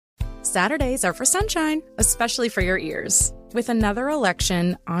Saturdays are for sunshine, especially for your ears. With another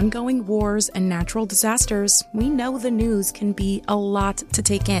election, ongoing wars, and natural disasters, we know the news can be a lot to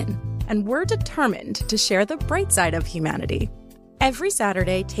take in. And we're determined to share the bright side of humanity. Every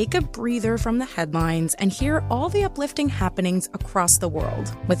Saturday, take a breather from the headlines and hear all the uplifting happenings across the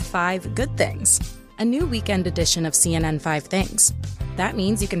world with 5 Good Things, a new weekend edition of CNN 5 Things. That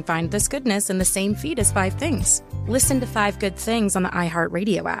means you can find this goodness in the same feed as 5 Things. Listen to 5 Good Things on the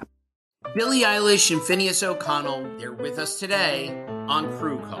iHeartRadio app. Billie Eilish and Phineas O'Connell, they're with us today on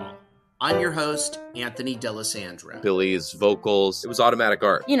Crew Call. I'm your host, Anthony D'Alessandro. Billie's vocals, it was automatic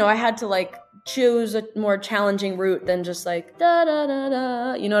art. You know, I had to choose a more challenging route than just da da da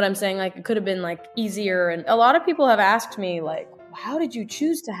da. You know what I'm saying? It could have been easier. And a lot of people have asked me how did you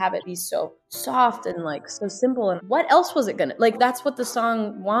choose to have it be so soft and so simple? And what else was it gonna that's what the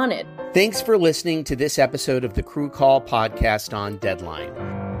song wanted. Thanks for listening to this episode of the Crew Call podcast on Deadline.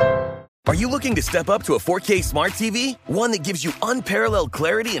 Are you looking to step up to a 4K smart TV? One that gives you unparalleled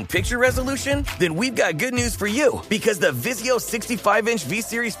clarity and picture resolution? Then we've got good news for you, because the Vizio 65-inch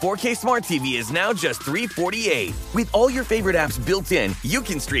V-Series 4K smart TV is now just $348. With all your favorite apps built in, you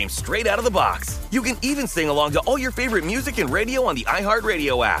can stream straight out of the box. You can even sing along to all your favorite music and radio on the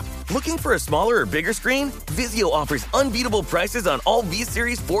iHeartRadio app. Looking for a smaller or bigger screen? Vizio offers unbeatable prices on all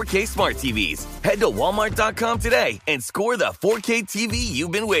V-Series 4K smart TVs. Head to Walmart.com today and score the 4K TV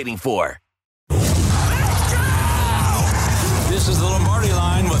you've been waiting for. This is the Lombardi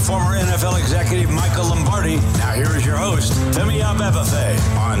Line with former NFL executive Michael Lombardi. Now here is your host, Femi Abebefe,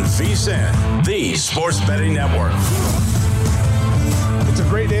 on VSiN, the Sports Betting Network. It's a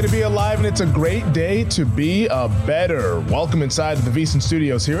great day to be alive, and it's a great day to be a bettor. Welcome inside the VSiN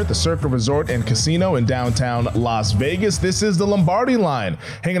studios here at the Circa Resort and Casino in downtown Las Vegas. This is the Lombardi Line,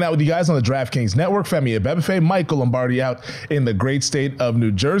 hanging out with you guys on the DraftKings Network. Femi Abebefe, Michael Lombardi out in the great state of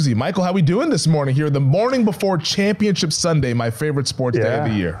New Jersey. Michael, how we doing this morning here? The morning before Championship Sunday, my favorite sports day of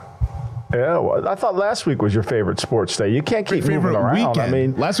the year. Yeah, well, I thought last week was your favorite sports day. You can't keep moving around. Weekend. I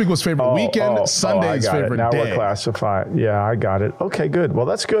mean, last week was favorite weekend. Sunday's favorite now day. Now we're classified. Yeah, I got it. Okay, good. Well,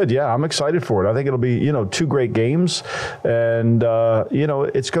 that's good. Yeah, I'm excited for it. I think it'll be, 2 great games. And,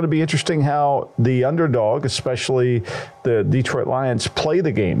 it's going to be interesting how the underdog, especially the Detroit Lions, play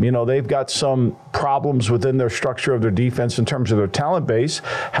the game. They've got some problems within their structure of their defense in terms of their talent base.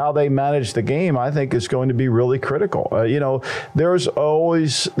 How they manage the game, I think, is going to be really critical. There's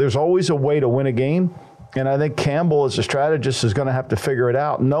always a way to win a game. And I think Campbell, as a strategist, is going to have to figure it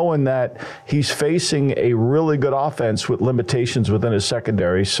out, knowing that he's facing a really good offense with limitations within his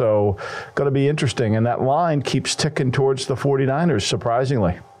secondary. So going to be interesting. And that line keeps ticking towards the 49ers,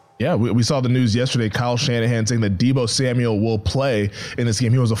 surprisingly. Yeah, we saw the news yesterday. Kyle Shanahan saying that Deebo Samuel will play in this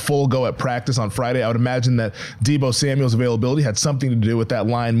game. He was a full go at practice on Friday. I would imagine that Deebo Samuel's availability had something to do with that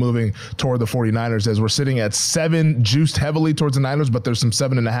line moving toward the 49ers, as we're sitting at 7, juiced heavily towards the Niners, but there's some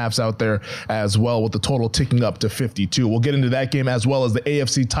 7.5s out there as well, with the total ticking up to 52. We'll get into that game as well as the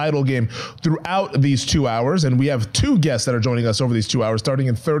AFC title game throughout these 2 hours. And we have 2 guests that are joining us over these 2 hours, starting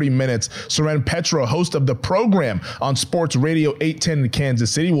in 30 minutes. Soren Petro, host of the program on Sports Radio 810 in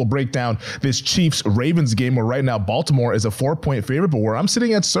Kansas City, will break down this Chiefs-Ravens game, where right now Baltimore is a 4-point favorite, but where I'm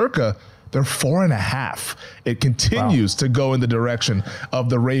sitting at Circa, they're 4.5. It continues to go in the direction of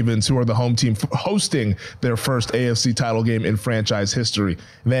the Ravens, who are the home team hosting their first AFC title game in franchise history.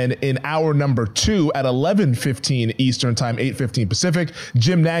 Then in hour number 2 at 11:15 Eastern Time, 8:15 Pacific,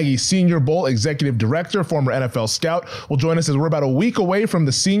 Jim Nagy, Senior Bowl Executive Director, former NFL scout, will join us as we're about a week away from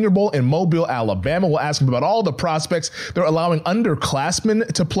the Senior Bowl in Mobile, Alabama. We'll ask him about all the prospects. They're allowing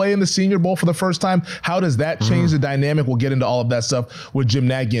underclassmen to play in the Senior Bowl for the first time. How does that change the dynamic? We'll get into all of that stuff with Jim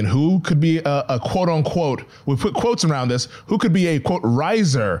Nagy, and who could be a quote-unquote, we put quotes around this, who could be a, quote,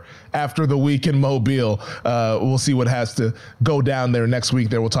 riser after the week in Mobile. We'll see what has to go down there next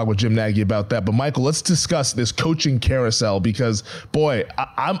week. We'll talk with Jim Nagy about that. But, Michael, let's discuss this coaching carousel, because, boy,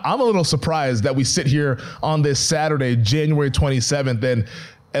 I'm a little surprised that we sit here on this Saturday, January 27th, and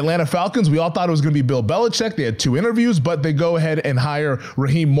Atlanta Falcons, we all thought it was going to be Bill Belichick. They had 2 interviews, but they go ahead and hire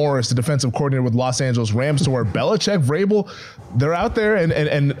Raheem Morris, the defensive coordinator with Los Angeles Rams, to where Belichick, Vrabel, they're out there,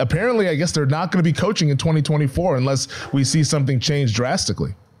 and apparently I guess they're not going to be coaching in 2024 unless we see something change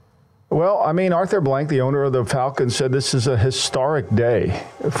drastically. Well, I mean, Arthur Blank, the owner of the Falcons, said this is a historic day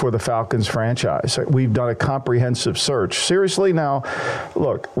for the Falcons franchise. We've done a comprehensive search. Seriously, now,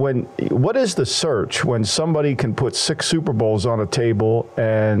 look, what is the search when somebody can put 6 Super Bowls on a table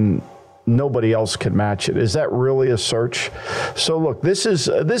and nobody else can match it? Is that really a search? So, look, this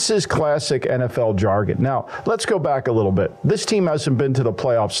is classic NFL jargon. Now, let's go back a little bit. This team hasn't been to the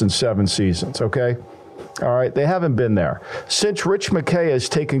playoffs in 7 seasons, okay? All right, they haven't been there. Since Rich McKay has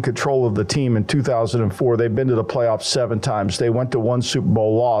taken control of the team in 2004, they've been to the playoffs 7 times. They went to 1 Super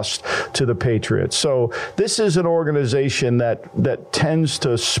Bowl, lost to the Patriots. So this is an organization that tends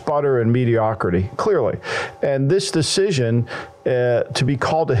to sputter in mediocrity, clearly. And this decision to be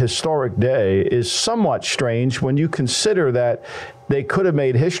called a historic day is somewhat strange when you consider that they could have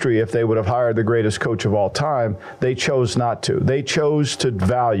made history if they would have hired the greatest coach of all time. They chose not to. They chose to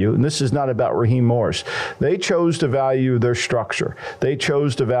value, and this is not about Raheem Morris, they chose to value their structure. They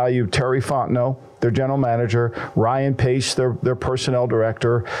chose to value Terry Fontenot, their general manager, Ryan Pace, their personnel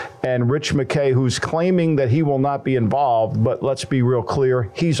director, and Rich McKay, who's claiming that he will not be involved, but let's be real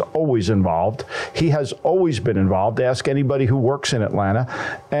clear, he's always involved. He has always been involved. Ask anybody who works in Atlanta.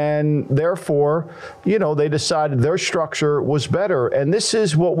 And therefore, they decided their structure was better. And this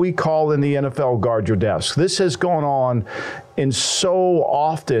is what we call in the NFL guard your desk. This has gone on in so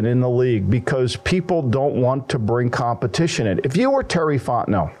often in the league because people don't want to bring competition in. If you were Terry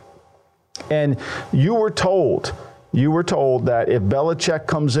Fontenot, and you were told that if Belichick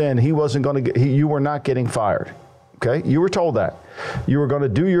comes in, he wasn't going to you were not getting fired. Okay? You were told that. You were going to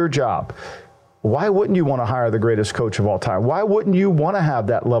do your job. Why wouldn't you want to hire the greatest coach of all time? Why wouldn't you want to have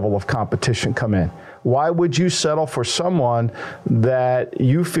that level of competition come in? Why would you settle for someone that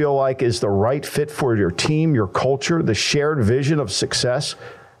you feel like is the right fit for your team, your culture, the shared vision of success?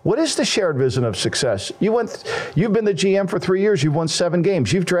 What is the shared vision of success? You've been the GM for 3 years. You've won 7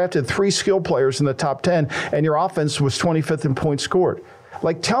 games. You've drafted 3 skilled players in the top 10, and your offense was 25th in points scored.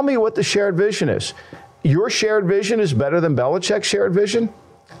 Like, tell me what the shared vision is. Your shared vision is better than Belichick's shared vision?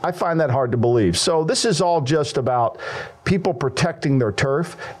 I find that hard to believe. So this is all just about people protecting their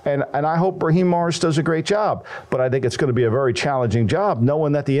turf, and I hope Raheem Morris does a great job. But I think it's going to be a very challenging job,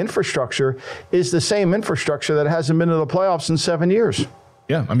 knowing that the infrastructure is the same infrastructure that hasn't been to the playoffs in 7 years.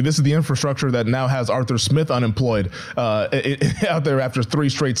 Yeah, I mean, this is the infrastructure that now has Arthur Smith unemployed out there after 3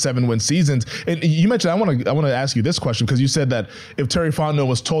 straight 7-win seasons. And you mentioned, I want to ask you this question, because you said that if Terry Fontenot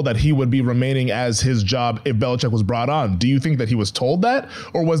was told that he would be remaining as his job if Belichick was brought on, do you think that he was told that,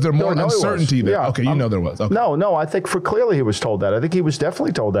 or was there more uncertainty there? Yeah, okay, there was. Okay. No, I think clearly he was told that. I think he was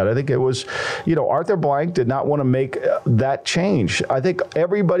definitely told that. I think it was, Arthur Blank did not want to make that change. I think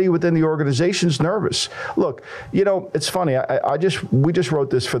everybody within the organization is nervous. Look, it's funny. We just wrote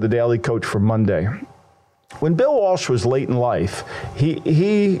this for the Daily Coach for Monday. When Bill Walsh was late in life, he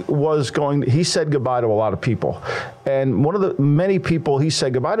said goodbye to a lot of people. And one of the many people he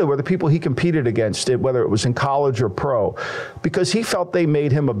said goodbye to were the people he competed against, whether it was in college or pro, because he felt they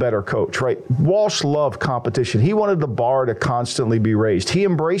made him a better coach, right? Walsh loved competition. He wanted the bar to constantly be raised. He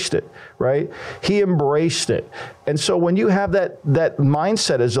embraced it, right? He embraced it. And so when you have that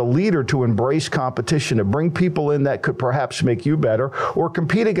mindset as a leader to embrace competition, to bring people in that could perhaps make you better or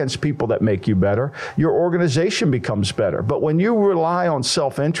compete against people that make you better, your organization becomes better. But when you rely on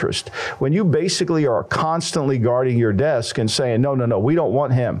self-interest, when you basically are constantly guarding your desk and saying, no, we don't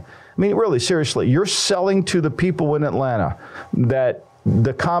want him. I mean, really, seriously, you're selling to the people in Atlanta that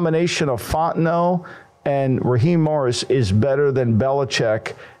the combination of Fontenot and Raheem Morris is better than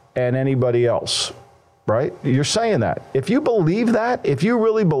Belichick and anybody else. Right? You're saying that. If you believe that, if you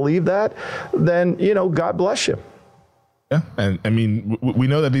really believe that, then, God bless you. Yeah. And I mean, we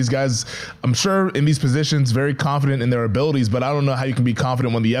know that these guys, I'm sure in these positions, very confident in their abilities, but I don't know how you can be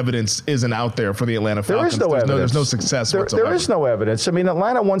confident when the evidence isn't out there for the Atlanta Falcons. There is no evidence. There's no success whatsoever. There is no evidence. I mean,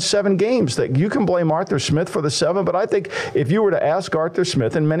 Atlanta won 7 games. That you can blame Arthur Smith for the 7, but I think if you were to ask Arthur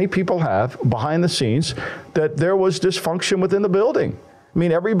Smith, and many people have behind the scenes, that there was dysfunction within the building. I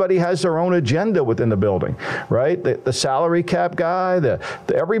mean, everybody has their own agenda within the building, right? The salary cap guy,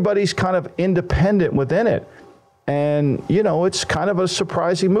 everybody's kind of independent within it. And, it's kind of a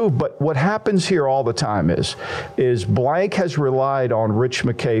surprising move. But what happens here all the time is Blank has relied on Rich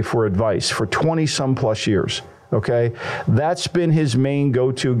McKay for advice for 20-some plus years. Okay, that's been his main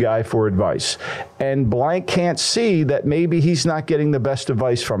go-to guy for advice. And Blank can't see that maybe he's not getting the best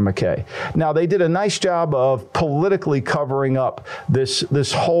advice from McKay. Now, they did a nice job of politically covering up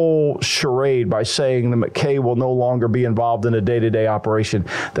this whole charade by saying that McKay will no longer be involved in a day-to-day operation,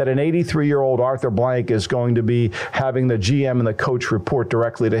 that an 83-year-old Arthur Blank is going to be having the GM and the coach report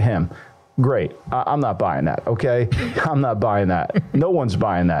directly to him. Great. I'm not buying that, okay? I'm not buying that. No one's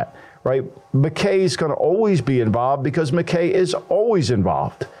buying that. Right? McKay is going to always be involved because McKay is always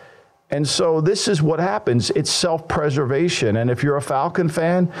involved. And so this is what happens. It's self-preservation. And if you're a Falcon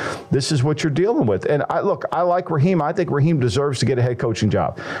fan, this is what you're dealing with. And I like Raheem. I think Raheem deserves to get a head coaching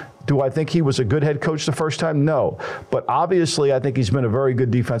job. Do I think he was a good head coach the first time? No. But obviously, I think he's been a very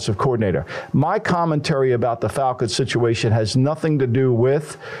good defensive coordinator. My commentary about the Falcons situation has nothing to do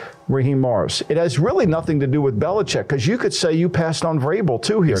with Raheem Morris. It has really nothing to do with Belichick, because you could say you passed on Vrabel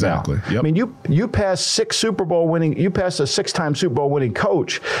too here exactly. now. Yep. I mean, you passed a 6-time Super Bowl winning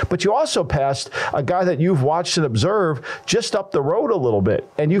coach, but you also passed a guy that you've watched and observed just up the road a little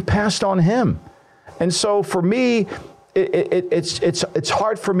bit, and you passed on him. And so for me, it's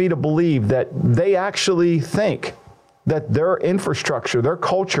hard for me to believe that they actually think that their infrastructure, their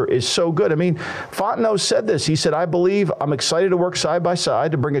culture is so good. I mean, Fontenot said this. He said, I'm excited to work side by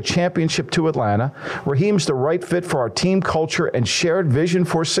side to bring a championship to Atlanta. Raheem's the right fit for our team culture and shared vision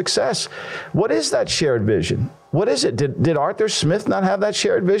for success. What is that shared vision? What is it? Did Arthur Smith not have that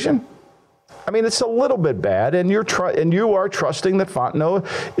shared vision? I mean, it's a little bit bad, and you are trusting that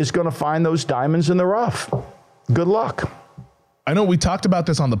Fontenot is going to find those diamonds in the rough. Good luck. I know we talked about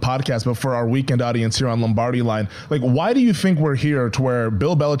this on the podcast, but for our weekend audience here on Lombardi Line, like, why do you think we're here to where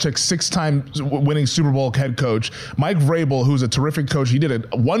Bill Belichick, 6-time winning Super Bowl head coach, Mike Vrabel, who's a terrific coach, he did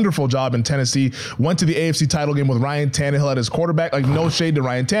a wonderful job in Tennessee, went to the AFC title game with Ryan Tannehill at his quarterback. Like, no shade to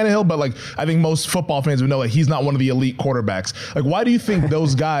Ryan Tannehill, but like, I think most football fans would know that he's not one of the elite quarterbacks. Like, why do you think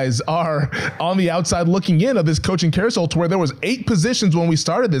those guys are on the outside looking in of this coaching carousel to where there was 8 positions when we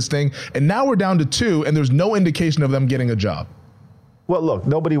started this thing, and now we're down to 2, and there's no indication of them getting a job? Well, look,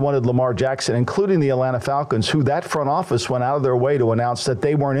 nobody wanted Lamar Jackson, including the Atlanta Falcons, who that front office went out of their way to announce that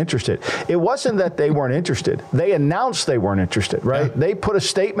they weren't interested. It wasn't that they weren't interested. They announced they weren't interested, right? Yeah. They put a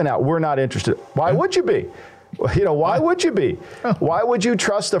statement out, we're not interested. Why would you be? Why would you be? Why would you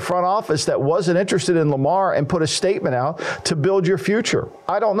trust the front office that wasn't interested in Lamar and put a statement out to build your future?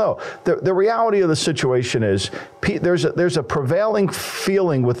 I don't know. The reality of the situation is there's a prevailing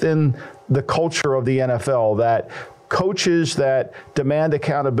feeling within the culture of the NFL that coaches that demand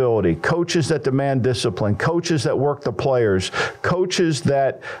accountability, coaches that demand discipline, coaches that work the players, coaches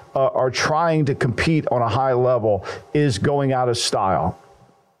that are trying to compete on a high level is going out of style.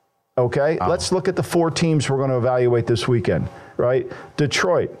 Okay? Oh. Let's look at the 4 teams we're going to evaluate this weekend, right?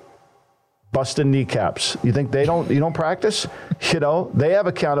 Detroit, busting kneecaps. You think you don't practice? They have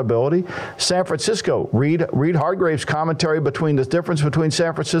accountability. San Francisco, read Hargrave's commentary between the difference between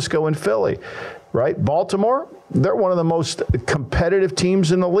San Francisco and Philly, right? Baltimore, they're one of the most competitive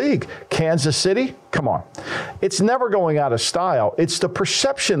teams in the league. Kansas City, come on. It's never going out of style. It's the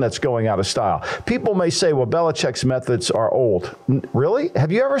perception that's going out of style. People may say, well, Belichick's methods are old. Really? Have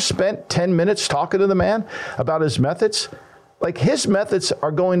you ever spent 10 minutes talking to the man about his methods? Like, his methods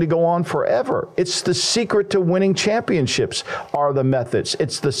are going to go on forever. It's the secret to winning championships are the methods.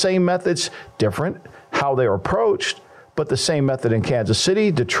 It's the same methods, different how they're approached, but the same method in Kansas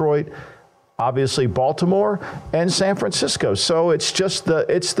City, Detroit, obviously Baltimore, and San Francisco. So it's just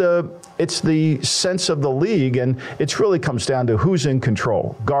it's the sense of the league, and it really comes down to who's in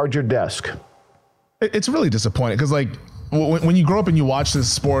control. Guard your desk. It's really disappointing because, like, when you grow up and you watch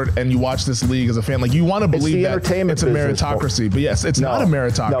this sport and you watch this league as a fan, like, you want to believe that it's a meritocracy. But yes, it's not a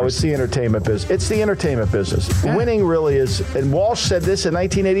meritocracy. No, it's the entertainment business. It's the entertainment business. Yeah. Winning really is, and Walsh said this in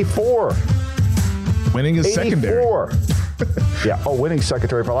 1984. Winning is 84. Secondary. Yeah. Oh, winning's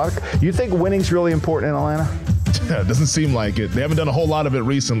secondary for a lot of. You think winning's really important in Atlanta? Yeah, it doesn't seem like it. They haven't done a whole lot of it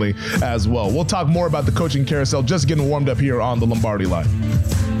recently as well. We'll talk more about the coaching carousel just getting warmed up here on the Lombardi Line.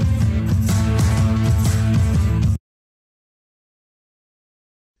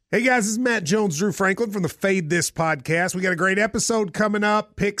 Hey guys, this is Matt Jones, Drew Franklin from the Fade This podcast. We got a great episode coming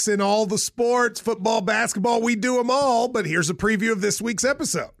up, picks in all the sports, football, basketball, we do them all, but here's a preview of this week's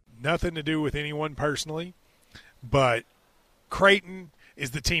episode. Nothing to do with anyone personally, but Creighton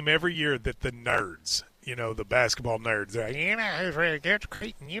is the team every year that the nerds, the basketball nerds, they're like, who's against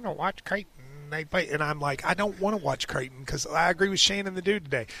Creighton, watch Creighton. They play, and I'm like, I don't want to watch Creighton because I agree with Shane and the dude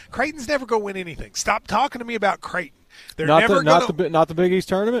today. Creighton's never going to win anything. Stop talking to me about Creighton. They're not the Big East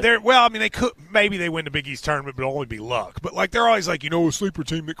tournament. They could, maybe they win the Big East tournament, but it'll only be luck. But like, they're always like, a sleeper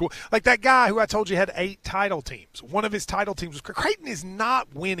team that cool. Like that guy who I told you had 8 title teams. One of his title teams was Creighton is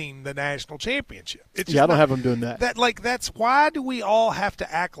not winning the national championship. I don't have them doing that. That's why do we all have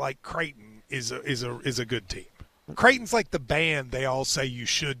to act like Creighton is a good team? Creighton's like the band they all say you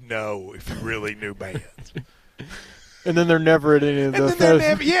should know if you really knew bands. And then they're never at any of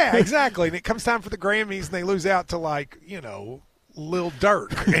the yeah, exactly. And it comes time for the Grammys, and they lose out to, like, Lil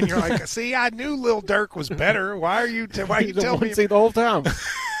Durk. And you're like, see, I knew Lil Durk was better. Why are you telling me? See the whole time.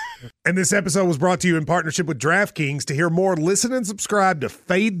 And this episode was brought to you in partnership with DraftKings. To hear more, listen and subscribe to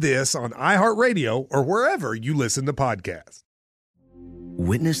Fade This on iHeartRadio or wherever you listen to podcasts.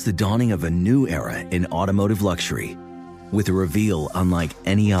 Witness the dawning of a new era in automotive luxury with a reveal unlike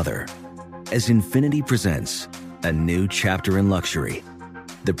any other as Infiniti presents a new chapter in luxury,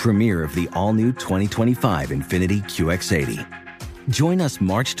 the premiere of the all-new 2025 Infiniti QX80. Join us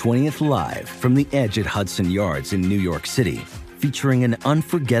March 20th live from the Edge at Hudson Yards in New York City, featuring an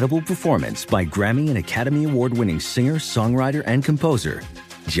unforgettable performance by Grammy and Academy Award-winning singer, songwriter, and composer,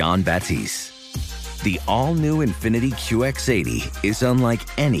 Jon Batiste. The all-new Infiniti QX80 is unlike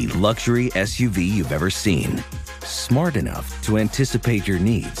any luxury SUV you've ever seen. Smart enough to anticipate your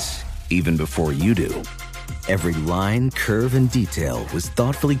needs, even before you do. Every line, curve, and detail was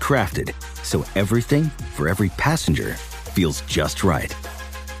thoughtfully crafted, so everything for every passenger feels just right.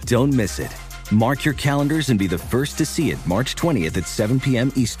 Don't miss it. Mark your calendars and be the first to see it March 20th at 7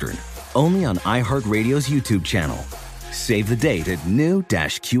 p.m. Eastern, only on iHeartRadio's YouTube channel. Save the date at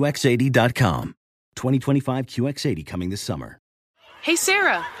new-QX80.com. 2025 QX80 coming this summer. Hey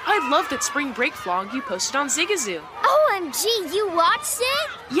Sarah, I love that spring break vlog you posted on Zigazoo. OMG, you watched it?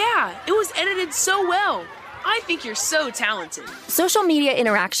 Yeah, it was edited so well. I think you're so talented. Social media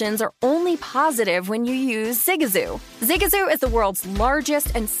interactions are only positive when you use Zigazoo. Zigazoo is the world's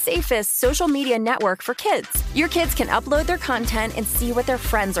largest and safest social media network for kids. Your kids can upload their content and see what their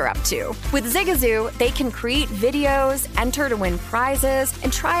friends are up to. With Zigazoo, they can create videos, enter to win prizes,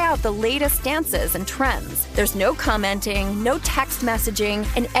 and try out the latest dances and trends. There's no commenting, no text messaging,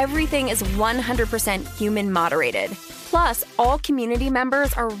 and everything is 100% human moderated. Plus, all community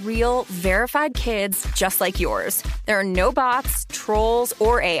members are real, verified kids just like yours. There are no bots, trolls,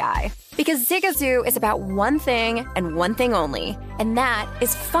 or AI. Because Zigazoo is about one thing and one thing only, and that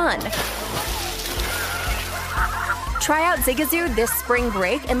is fun. Try out Zigazoo this spring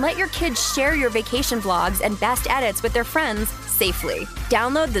break and let your kids share your vacation vlogs and best edits with their friends safely.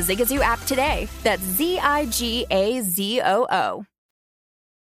 Download the Zigazoo app today. That's Zigazoo.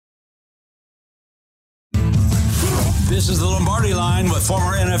 This is the Lombardi Line with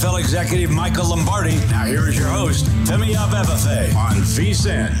former NFL executive Michael Lombardi. Now here is your host, Femi Abebefe, on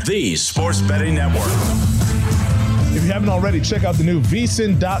VSiN, the Sports Betting Network. If you haven't already, check out the new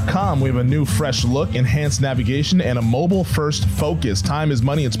vsin.com. We have a new fresh look, enhanced navigation, and a mobile-first focus. Time is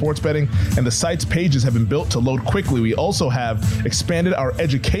money in sports betting, and the site's pages have been built to load quickly. We also have expanded our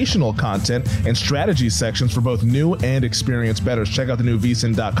educational content and strategy sections for both new and experienced bettors. Check out the new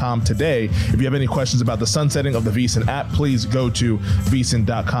vsin.com today. If you have any questions about the sunsetting of the VSiN app, please go to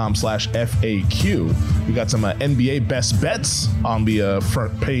vsin.com/FAQ. We got some NBA best bets on the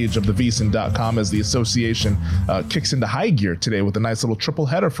front page of the vsin.com as the association kicks into high gear today with a nice little triple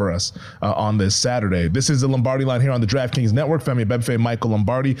header for us on this Saturday. This is the Lombardi Line here on the DraftKings Network. Femi Abebefe, Michael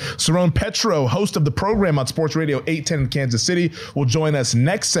Lombardi. Cerrone Petro, host of the program on Sports Radio 810 in Kansas City, will join us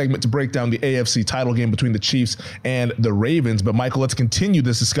next segment to break down the AFC title game between the Chiefs and the Ravens. But Michael, let's continue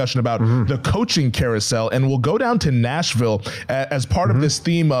this discussion about the coaching carousel, and we'll go down to Nashville as part of this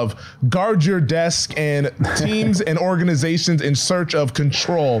theme of guard your desk and teams and organizations in search of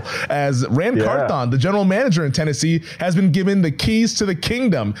control, as Rand Carthon, the general manager in Tennessee, has been given the keys to the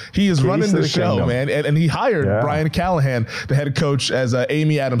kingdom. He is running the show, man. And he hired Brian Callahan, the head coach, as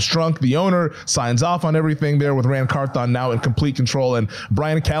Amy Adams-Strunk, the owner, signs off on everything there with Rand Carthon now in complete control. And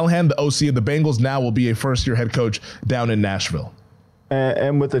Brian Callahan, the OC of the Bengals, now will be a first-year head coach down in Nashville.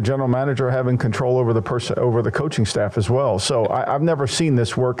 And with the general manager having control over the coaching staff as well. So I've never seen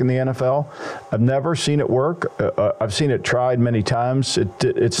this work in the NFL. I've never seen it work. I've seen it tried many times.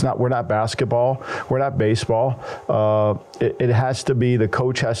 We're not basketball. We're not baseball. It has to be, the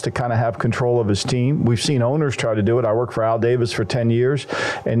coach has to kind of have control of his team. We've seen owners try to do it. I worked for Al Davis for 10 years,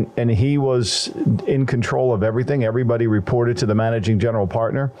 and he was in control of everything. Everybody reported to the managing general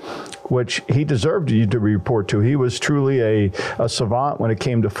partner, which he deserved you to report to. He was truly a savant when it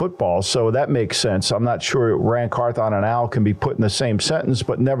came to football, so that makes sense. I'm not sure Rand Carthon and Al can be put in the same sentence,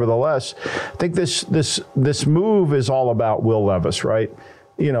 but nevertheless, I think this move is all about Will Levis, right?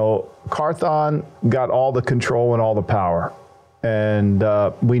 You know, Carthon got all the control and all the power. And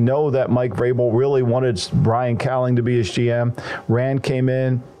we know that Mike Vrabel really wanted Brian Callahan to be his GM. Rand came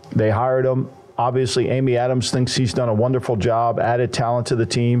in, they hired him. Obviously, Amy Adams thinks he's done a wonderful job, added talent to the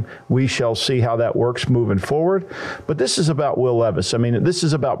team. We shall see how that works moving forward. But this is about Will Levis. I mean, this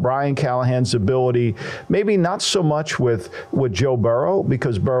is about Brian Callahan's ability, maybe not so much with Joe Burrow,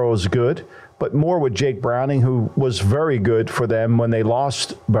 because Burrow is good, but more with Jake Browning, who was very good for them when they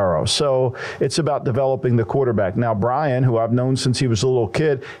lost Burrow. So it's about developing the quarterback. Now, Brian, who I've known since he was a little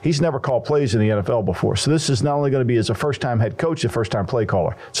kid, he's never called plays in the NFL before. So this is not only going to be as a first-time head coach, a first-time play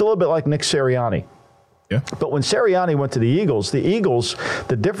caller. It's a little bit like Nick Sirianni. Yeah. But when Sirianni went to the Eagles,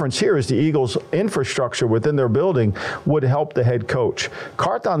 the difference here is the Eagles' infrastructure within their building would help the head coach.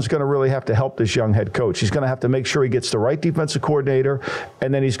 Carthon's going to really have to help this young head coach. He's going to have to make sure he gets the right defensive coordinator,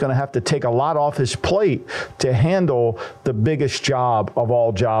 and then he's going to have to take a lot off his plate to handle the biggest job of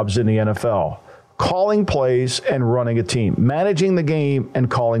all jobs in the NFL. Calling plays and running a team, managing the game and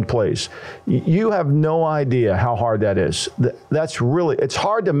calling plays. You have no idea how hard that is. It's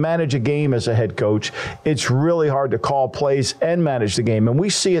hard to manage a game as a head coach. It's really hard to call plays and manage the game. And we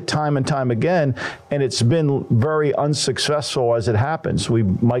see it time and time again, and it's been very unsuccessful as it happens.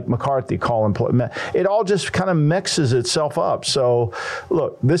 Mike McCarthy calling play. It all just kind of mixes itself up. So,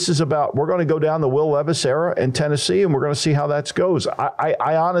 look, we're going to go down the Will Levis era in Tennessee, and we're going to see how that goes.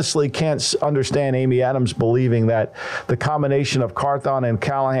 I honestly can't understand Amy Adams believing that the combination of Carthon and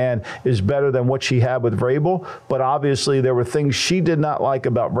Callahan is better than what she had with Vrabel, but obviously there were things she did not like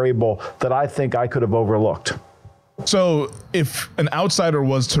about Vrabel that I think I could have overlooked. So if an outsider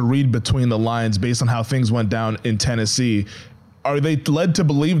was to read between the lines based on how things went down in Tennessee, are they led to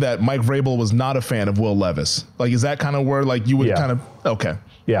believe that Mike Vrabel was not a fan of Will Levis? Like, is that kind of where you would kind of, okay.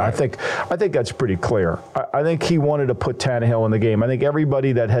 Yeah, I think that's pretty clear. I think he wanted to put Tannehill in the game. I think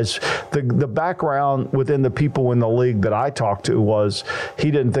everybody that has the background within the people in the league that I talked to was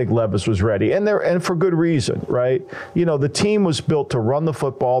he didn't think Levis was ready, and for good reason, right? The team was built to run the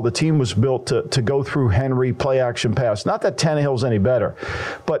football. The team was built to go through Henry, play action pass. Not that Tannehill's any better,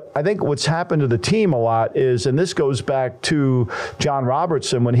 but I think what's happened to the team a lot is, and this goes back to John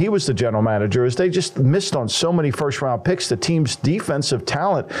Robertson when he was the general manager, is they just missed on so many first-round picks. The team's defensive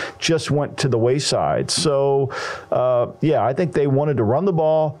talent just went to the wayside. So, I think they wanted to run the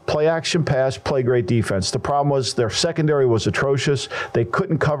ball, play action pass, play great defense. The problem was their secondary was atrocious. They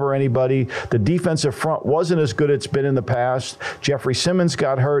couldn't cover anybody. The defensive front wasn't as good as it's been in the past. Jeffrey Simmons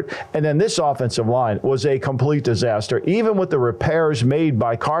got hurt. And then this offensive line was a complete disaster, even with the repairs made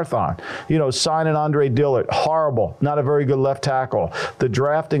by Carthon. Signing Andre Dillard, horrible, not a very good left tackle. The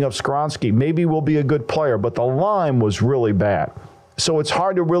drafting of Skronsky, maybe will be a good player, but the line was really bad. So it's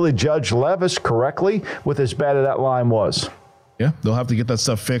hard to really judge Levis correctly with as bad as that line was. Yeah, they'll have to get that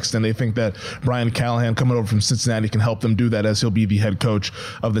stuff fixed, and they think that Brian Callahan coming over from Cincinnati can help them do that, as he'll be the head coach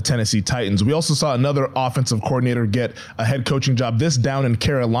of the Tennessee Titans. We also saw another offensive coordinator get a head coaching job, this down in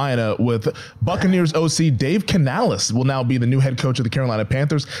Carolina, with Buccaneers OC Dave Canales will now be the new head coach of the Carolina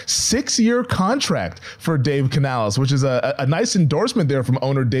Panthers. 6-year contract for Dave Canales, which is a nice endorsement there from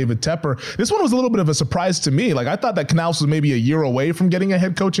owner David Tepper. This one was a little bit of a surprise to me. I thought that Canales was maybe a year away from getting a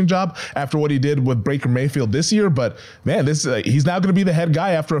head coaching job after what he did with Baker Mayfield this year, but man, he's now going to be the head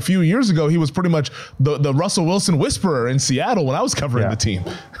guy. After a few years ago, he was pretty much the Russell Wilson whisperer in Seattle when I was covering the team.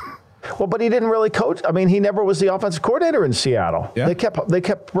 Well, but he didn't really coach. I mean, he never was the offensive coordinator in Seattle. Yeah. They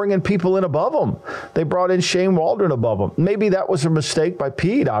kept bringing people in above him. They brought in Shane Waldron above him. Maybe that was a mistake by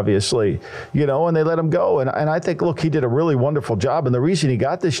Pete, obviously, and they let him go. And I think, look, he did a really wonderful job. And the reason he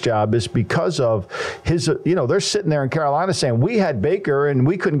got this job is because of his, they're sitting there in Carolina saying, we had Baker and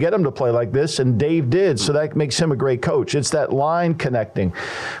we couldn't get him to play like this, and Dave did. So that makes him a great coach. It's that line connecting.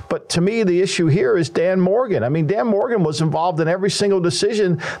 But to me, the issue here is Dan Morgan. I mean, Dan Morgan was involved in every single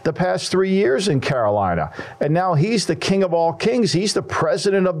decision the past 3 years in Carolina, and now he's the king of all kings. He's the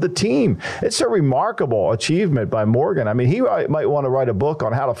president of the team. It's a remarkable achievement by Morgan. I mean, he might want to write a book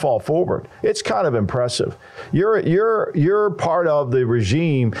on how to fall forward. It's kind of impressive. You're part of the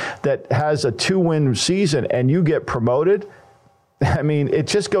regime that has a 2-win season, and you get promoted. I mean, it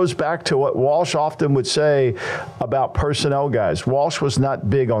just goes back to what Walsh often would say about personnel guys. Walsh was not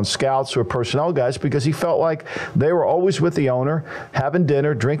big on scouts or personnel guys because he felt like they were always with the owner, having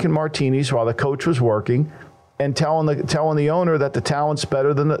dinner, drinking martinis while the coach was working, and telling the owner that the talent's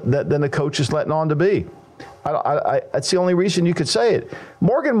better than the coach is letting on to be. That's the only reason you could say it.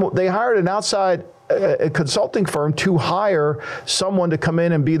 Morgan, they hired an outside a consulting firm to hire someone to come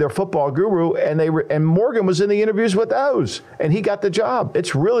in and be their football guru, and Morgan was in the interviews with those, and he got the job.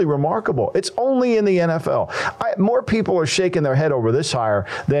 It's really remarkable. It's only in the NFL. More people are shaking their head over this hire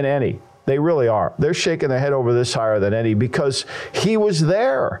than any. They really are. They're shaking their head over this hire than any because he was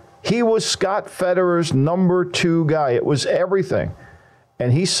there. He was Scott Federer's number 2 guy. It was everything.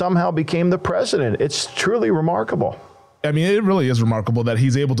 And he somehow became the president. It's truly remarkable. I mean, it really is remarkable that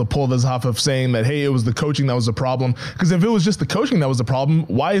he's able to pull this off of saying that, hey, it was the coaching that was the problem. Because if it was just the coaching that was the problem,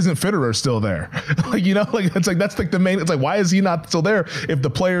 why isn't Federer still there? That's the main. It's like, why is he not still there if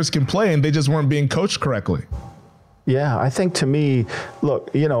the players can play and they just weren't being coached correctly? Yeah, I think to me, look,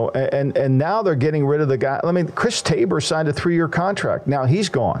 and now they're getting rid of the guy. I mean, Chris Tabor signed a 3-year contract. Now he's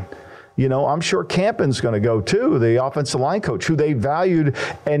gone. You know, I'm sure Campen's going to go too, the offensive line coach, who they valued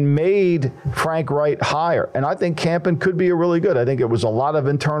and made Frank Wright hire. And I think Campen could be a really good. I think it was a lot of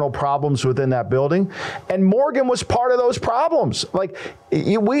internal problems within that building. And Morgan was part of those problems. Like, do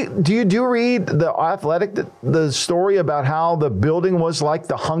you read the Athletic, the story about how the building was like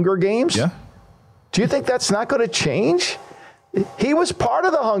the Hunger Games? Yeah. Do you think that's not going to change? He was part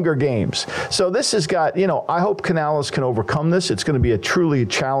of the Hunger Games. So this has got, I hope Canales can overcome this. It's going to be a truly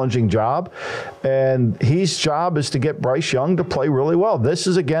challenging job. And his job is to get Bryce Young to play really well. This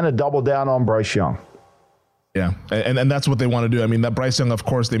is, again, a double down on Bryce Young. Yeah, and that's what they want to do. I mean, that Bryce Young, of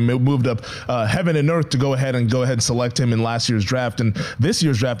course, they moved up heaven and earth to go ahead and select him in last year's draft. And this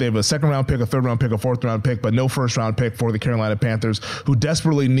year's draft, they have a second-round pick, a third-round pick, a fourth-round pick, but no first-round pick for the Carolina Panthers, who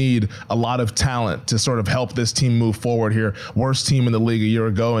desperately need a lot of talent to sort of help this team move forward here. Worst team in the league a year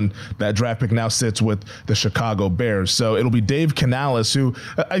ago, and that draft pick now sits with the Chicago Bears. So it'll be Dave Canales, who,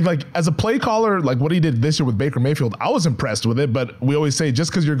 as a play caller, like what he did this year with Baker Mayfield, I was impressed with it. But we always say just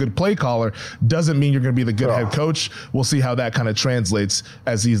because you're a good play caller doesn't mean you're going to be the good head coach. We'll see how that kind of translates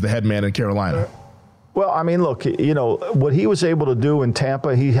as he's the head man in Carolina. Well, I mean, look, what he was able to do in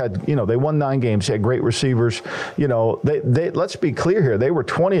Tampa, he had, they won 9 games. He had great receivers. They let's be clear here. They were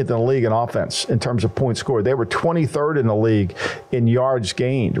 20th in the league in offense in terms of points scored. They were 23rd in the league in yards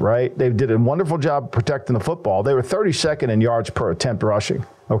gained, right? They did a wonderful job protecting the football. They were 32nd in yards per attempt rushing.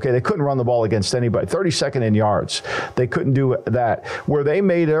 Okay, they couldn't run the ball against anybody. 32nd in yards. They couldn't do that. Where they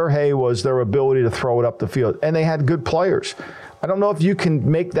made their hay was their ability to throw it up the field. And they had good players. I don't know if you can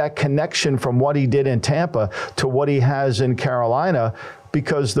make that connection from what he did in Tampa to what he has in Carolina,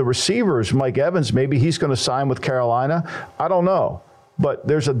 because the receivers, Mike Evans, maybe he's going to sign with Carolina. I don't know. But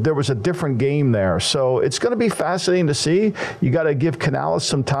there was a different game there. So it's going to be fascinating to see. You got to give Canales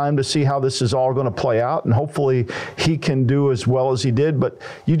some time to see how this is all going to play out, and hopefully he can do as well as he did. But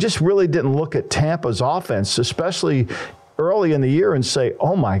you just really didn't look at Tampa's offense, especially early in the year, and say,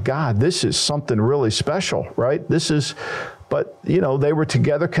 oh, my God, this is something really special, right? But, they were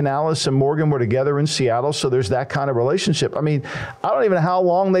together. Canales and Morgan were together in Seattle, so there's that kind of relationship. I mean, I don't even know how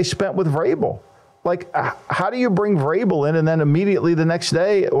long they spent with Vrabel. Like, how do you bring Vrabel in and then immediately the next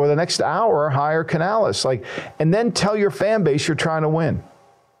day or the next hour hire Canales? And then tell your fan base you're trying to win.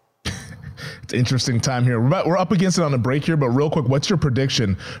 It's an interesting time here. We're up against it on a break here, but real quick, what's your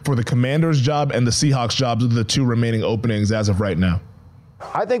prediction for the Commanders' job and the Seahawks' jobs of the 2 remaining openings as of right now?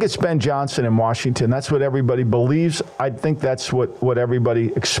 I think it's Ben Johnson in Washington. That's what everybody believes. I think that's what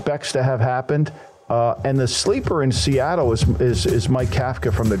everybody expects to have happened. And the sleeper in Seattle is Mike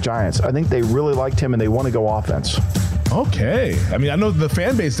Kafka from the Giants. I think they really liked him, and they want to go offense. Okay. I mean, I know the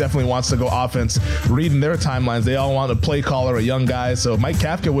fan base definitely wants to go offense. Reading their timelines, they all want a play caller, a young guy. So Mike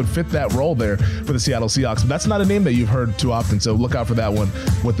Kafka would fit that role there for the Seattle Seahawks. But that's not a name that you've heard too often, so look out for that one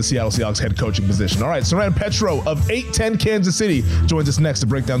with the Seattle Seahawks head coaching position. All right, Saran Petro of 810 Kansas City joins us next to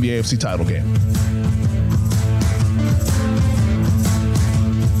break down the AFC title game.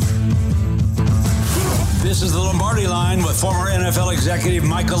 This is the Lombardi Line with former NFL executive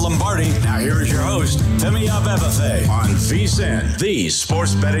Michael Lombardi. Now here is your host, Femi Abebefe, on VSiN, the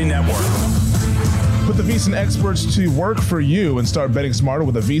Sports Betting Network. Put the VSiN experts to work for you and start betting smarter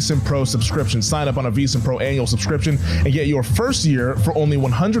with a VSiN Pro subscription. Sign up on a VSiN Pro annual subscription and get your first year for only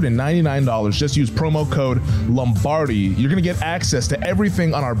 $199. Just use promo code Lombardi. You're going to get access to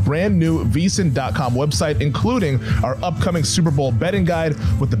everything on our brand new VSiN.com website, including our upcoming Super Bowl betting guide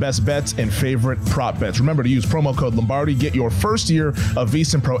with the best bets and favorite prop bets. Remember to use promo code Lombardi. Get your first year of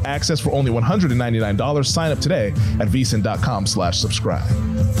VSiN Pro access for only $199. Sign up today at VSiN.com/subscribe.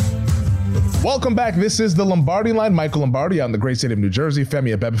 Welcome back. This is the Lombardi Line. Michael Lombardi out in the great state of New Jersey.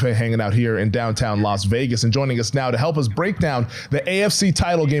 Femi Abebefe hanging out here in downtown Las Vegas, and joining us now to help us break down the AFC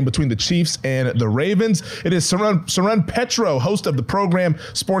title game between the Chiefs and the Ravens. It is Saran Petro, host of the program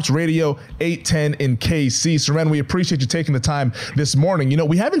Sports Radio 810 in KC. Saran, we appreciate you taking the time this morning.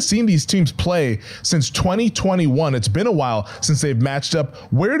 We haven't seen these teams play since 2021. It's been a while since they've matched up.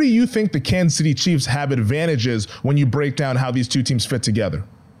 Where do you think the Kansas City Chiefs have advantages when you break down how these two teams fit together?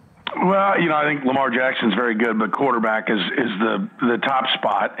 Well, I think Lamar Jackson's very good, but quarterback is the top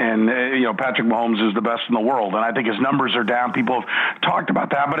spot. And, Patrick Mahomes is the best in the world. And I think his numbers are down. People have talked about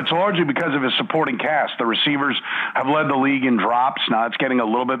that, but it's largely because of his supporting cast. The receivers have led the league in drops. Now it's getting a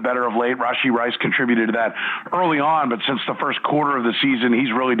little bit better of late. Rashee Rice contributed to that early on, but since the first quarter of the season,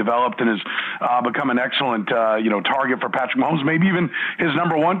 he's really developed and has become an excellent, target for Patrick Mahomes, maybe even his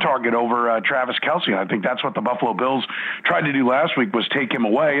number one target over Travis Kelce. And I think that's what the Buffalo Bills tried to do last week, was take him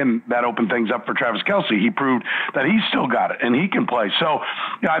away, and that opened things up for Travis Kelce. He proved that he's still got it and he can play. So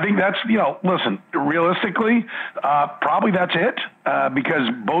I think that's, listen, realistically, probably that's it. because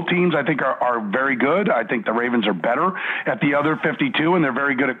both teams, I think, are very good. I think the Ravens are better at the other 52, and they're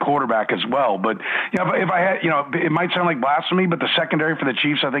very good at quarterback as well. But if I had, it might sound like blasphemy, but the secondary for the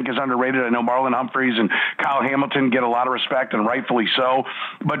Chiefs, I think, is underrated. I know Marlon Humphreys and Kyle Hamilton get a lot of respect, and rightfully so.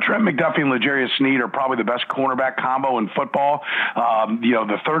 But Trent McDuffie and L'Jarius Sneed are probably the best cornerback combo in football.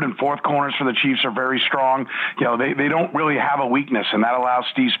 The third and fourth corners for the Chiefs are very strong. They don't really have a weakness, and that allows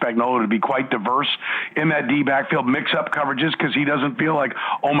Steve Spagnuolo to be quite diverse in that D backfield, mix up coverages, because he doesn't feel like,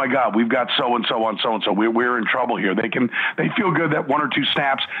 oh my God, we've got so-and-so on so-and-so. We're in trouble here. They feel good that one or two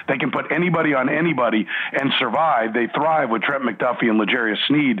snaps, they can put anybody on anybody and survive. They thrive with Trent McDuffie and L'Jarius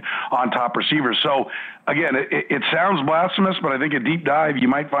Sneed on top receivers. So, again, it sounds blasphemous, but I think a deep dive, you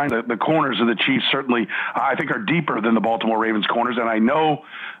might find that the corners of the Chiefs certainly, I think, are deeper than the Baltimore Ravens corners, and I know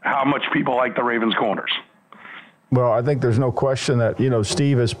how much people like the Ravens corners. Well, I think there's no question that,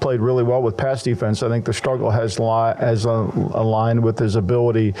 Steve has played really well with pass defense. I think the struggle has aligned with his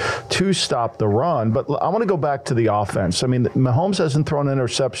ability to stop the run. But I want to go back to the offense. I mean, Mahomes hasn't thrown an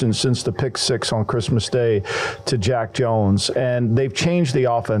interception since the pick six on Christmas Day to Jack Jones, and they've changed the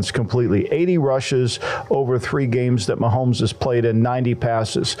offense completely. 80 rushes over 3 games that Mahomes has played in, 90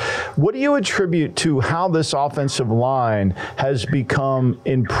 passes. What do you attribute to how this offensive line has become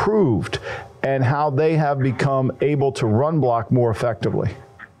improved and how they have become able to run block more effectively?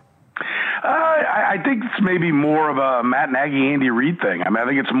 I think it's maybe more of a Matt Nagy, Andy Reid thing. I mean, I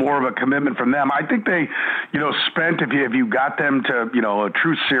think it's more of a commitment from them. I think they, spent, if you got them to, a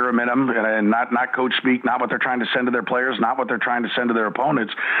true serum in them, and not coach speak, not what they're trying to send to their players, not what they're trying to send to their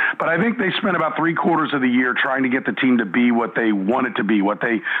opponents. But I think they spent about 3/4 of the year trying to get the team to be what they want it to be, what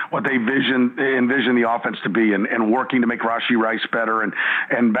they envision the offense to be, and working to make Rashee Rice better,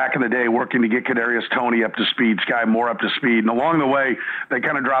 and back in the day, working to get Kadarius Toney up to speed, Sky Moore up to speed. And along the way, they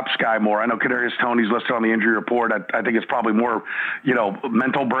kind of dropped Sky Moore. I know Kadarius Toney's listed on the injury report. I think it's probably more,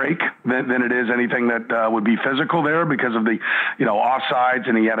 mental break than it is anything that would be physical there because of the, offsides,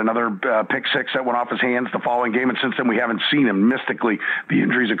 and he had another pick six that went off his hands the following game, and since then we haven't seen him. Mystically, the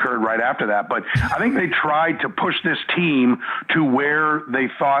injuries occurred right after that. But I think they tried to push this team to where they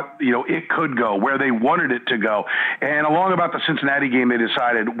thought, it could go, where they wanted it to go. And along about the Cincinnati game, they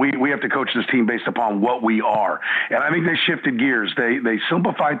decided we have to coach this team based upon what we are. And I think they shifted gears. They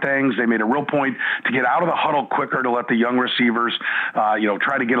simplified things. They made a real point to get out of the huddle quicker, to let the young receivers,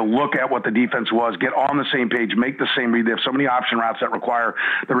 try to get a look at what the defense was, get on the same page, make the same read. They have so many option routes that require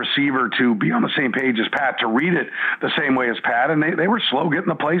the receiver to be on the same page as Pat, to read it the same way as Pat, and they were slow getting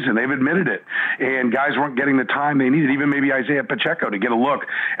the plays in. They've admitted it. And guys weren't getting the time they needed, even maybe Isaiah Pacheco, to get a look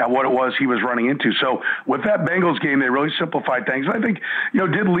at what it was he was running into. So with that Bengals game, they really simplified things. And I think,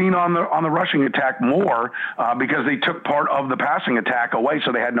 did lean on the rushing attack more because they took part of the passing attack away,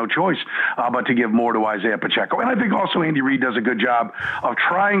 so they had no choice but to give more to Isaiah Pacheco. And I think also Andy Reid does a good job of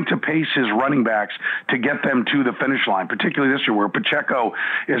trying to pace his running backs to get them to the finish line, particularly this year where Pacheco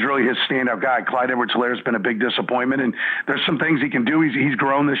is really his standout guy. Clyde Edwards-Helaire has been a big disappointment, and there's some things he can do. He's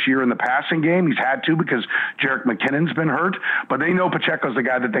grown this year in the passing game. He's had to because Jerick McKinnon's been hurt, but they know Pacheco's the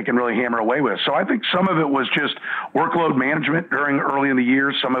guy that they can really hammer away with. So I think some of it was just workload management early in the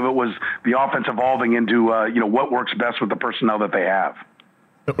year. Some of it was the offense evolving into what works best with the personnel that they have.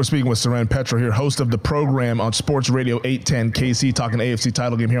 We're speaking with Soren Petro here, host of the program on Sports Radio 810 KC, talking AFC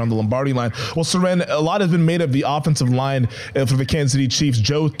title game here on the Lombardi line. Well, Soren, a lot has been made of the offensive line for the Kansas City Chiefs.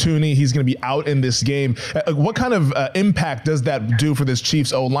 Joe Thuney, he's going to be out in this game. What kind of impact does that do for this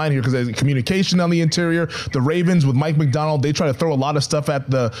Chiefs O-line here? Because there's communication on the interior. The Ravens with Mike McDonald, they try to throw a lot of stuff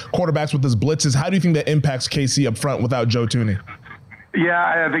at the quarterbacks with his blitzes. How do you think that impacts KC up front without Joe Thuney?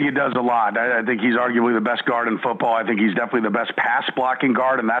 Yeah, I think he does a lot. I think he's arguably the best guard in football. I think he's definitely the best pass-blocking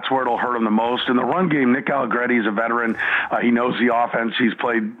guard, and that's where it'll hurt him the most. In the run game, Nick Allegretti is a veteran. He knows the offense. He's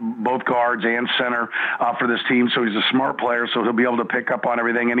played both guards and center for this team, so he's a smart player, so he'll be able to pick up on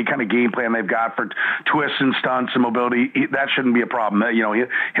everything. Any kind of game plan they've got for twists and stunts and mobility, that shouldn't be a problem.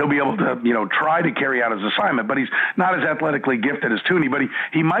 He'll be able to, try to carry out his assignment, but he's not as athletically gifted as Thuney, but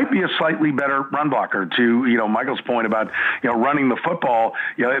he might be a slightly better run blocker to, Michael's point about, running the football.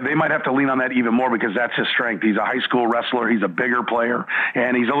 They might have to lean on that even more because that's his strength. He's a high school wrestler. He's a bigger player,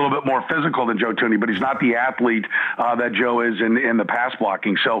 and he's a little bit more physical than Joe Thuney, but he's not the athlete that Joe is in the pass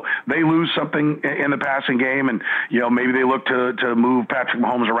blocking. So they lose something in the passing game, and maybe they look to move Patrick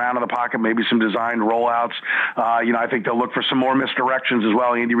Mahomes around in the pocket, maybe some designed rollouts. I think they'll look for some more misdirections as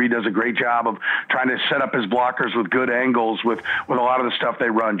well. Andy Reid does a great job of trying to set up his blockers with good angles with a lot of the stuff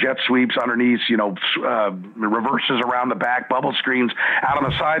they run. Jet sweeps underneath, reverses around the back, bubble screens. Ragans out on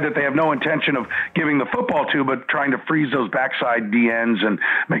the side that they have no intention of giving the football to, but trying to freeze those backside DNs and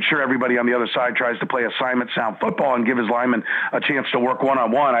make sure everybody on the other side tries to play assignment sound football and give his linemen a chance to work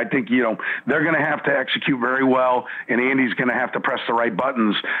one-on-one. I think, they're going to have to execute very well, and Andy's going to have to press the right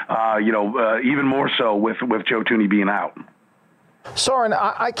buttons, even more so with Joe Thuney being out. Soren,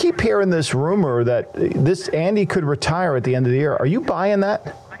 I keep hearing this rumor that this Andy could retire at the end of the year. Are you buying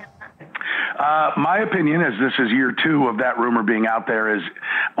that? My opinion is this is year 2 of that rumor being out there is,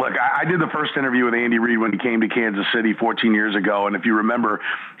 look, I did the first interview with Andy Reid when he came to Kansas City 14 years ago. And if you remember,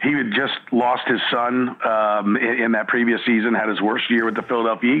 he had just lost his son in that previous season, had his worst year with the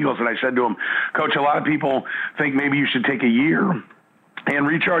Philadelphia Eagles. And I said to him, Coach, a lot of people think maybe you should take a year and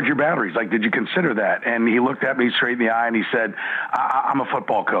recharge your batteries. Like, did you consider that? And he looked at me straight in the eye and he said, I'm a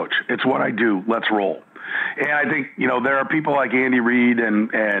football coach. It's what I do. Let's roll. And I think, there are people like Andy Reid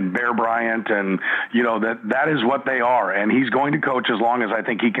and Bear Bryant and, that is what they are. And he's going to coach as long as I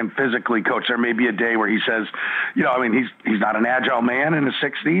think he can physically coach. There may be a day where he says, he's not an agile man in his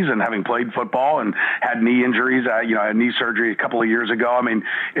 60s and having played football and had knee injuries, had knee surgery a couple of years ago. I mean,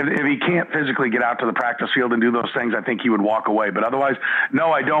 if he can't physically get out to the practice field and do those things, I think he would walk away. But otherwise,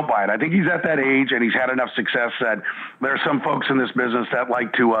 no, I don't buy it. I think he's at that age and he's had enough success that there are some folks in this business that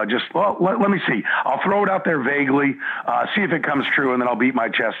like to let me see. I'll throw it out there vaguely, see if it comes true, and then I'll beat my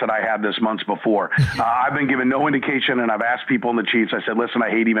chest that I have this months before. I've been given no indication, and I've asked people in the Chiefs. I said, listen, I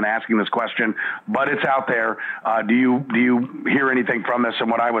hate even asking this question, but it's out there. Do you hear anything from this? And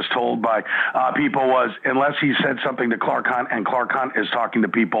what I was told by people was, unless he said something to Clark Hunt, and Clark Hunt is talking to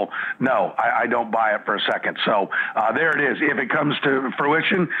people, no, I don't buy it for a second. So there it is. If it comes to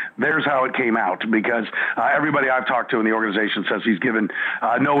fruition, there's how it came out, because everybody I've talked to in the organization says he's given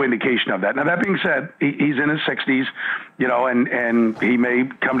no indication of that. Now, that being said, he's in his 60s, and he may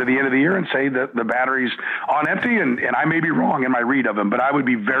come to the end of the year and say that the battery's on empty, and I may be wrong in my read of him, but I would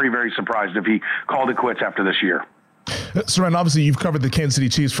be very, very surprised if he called it quits after this year. Soren, obviously you've covered the Kansas City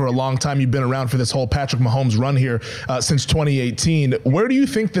Chiefs for a long time. You've been around for this whole Patrick Mahomes run here since 2018. Where do you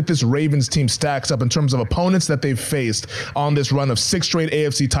think that this Ravens team stacks up in terms of opponents that they've faced on this run of 6 straight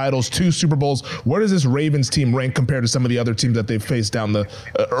AFC titles, 2 Super Bowls? Where does this Ravens team rank compared to some of the other teams that they've faced down the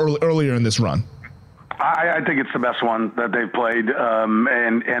earlier in this run? I think it's the best one that they've played,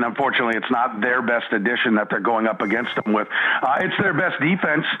 and unfortunately it's not their best addition that they're going up against them with. It's their best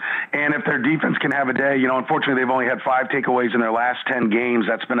defense, and if their defense can have a day, unfortunately they've only had 5 takeaways in their last 10 games.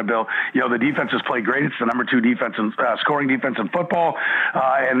 That's been a bill. The defense has played great. It's the number 2 defense in scoring defense in football,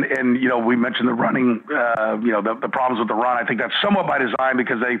 and we mentioned the running, the problems with the run. I think that's somewhat by design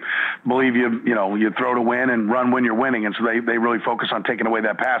because they believe you throw to win and run when you're winning, and so they really focus on taking away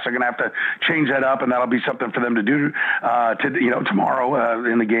that pass. They're going to have to change that up, and that'll be something for them to do tomorrow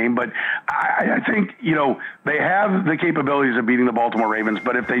in the game. But I think they have the capabilities of beating the Baltimore Ravens,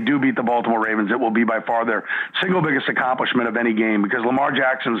 but if they do beat the Baltimore Ravens, it will be by far their single biggest accomplishment of any game, because Lamar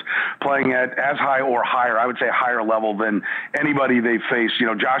Jackson's playing at as high or higher, I would say higher level than anybody they've faced.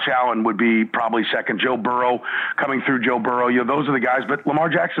 Josh Allen would be probably second. Joe Burrow, coming through Joe Burrow, those are the guys, but Lamar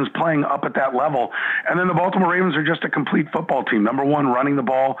Jackson's playing up at that level. And then the Baltimore Ravens are just a complete football team. Number one, running the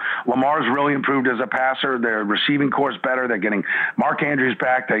ball. Lamar's really improved as a passer. Their receiving corps is better. They're getting Mark Andrews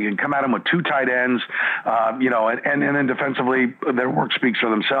back. They can come at him with 2 tight ends, and then defensively, their work speaks for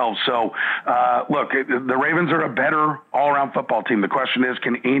themselves. So, look, the Ravens are a better all-around football team. The question is,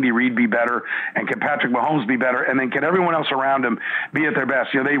 can Andy Reid be better, and can Patrick Mahomes be better, and then can everyone else around him be at their best?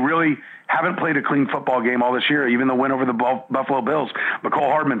 They really haven't played a clean football game all this year, even the win over the Buffalo Bills.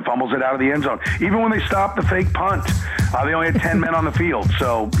 McCole Hardman fumbles it out of the end zone. Even when they stopped the fake punt, they only had 10 men on the field.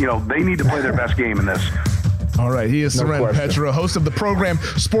 So, they need to play their best game in this. All right, he is Soren Petra, host of the program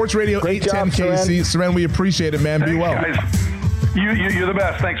Sports Radio 810 KC. Soren, we appreciate it, man. Thanks, be well. Guys. You're the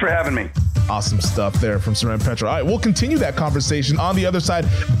best. Thanks for having me. Awesome stuff there from Soren Petra. All right, we'll continue that conversation on the other side.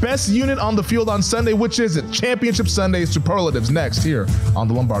 Best unit on the field on Sunday, which is it? Championship Sunday superlatives next here on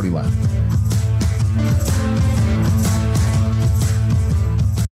the Lombardi Line.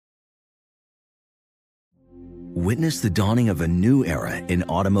 Witness the dawning of a new era in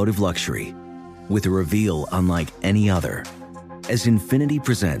automotive luxury with a reveal unlike any other as Infiniti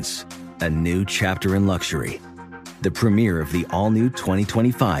presents a new chapter in luxury, the premiere of the all-new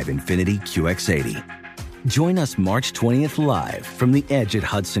 2025 Infiniti QX80. Join us March 20th live from the Edge at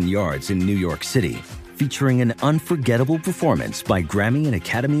Hudson Yards in New York City, featuring an unforgettable performance by Grammy and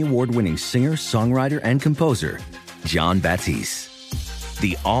Academy Award-winning singer, songwriter, and composer, Jon Batiste.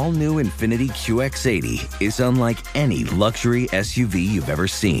 The all-new Infiniti QX80 is unlike any luxury SUV you've ever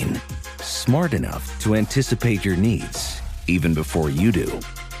seen. Smart enough to anticipate your needs, even before you do.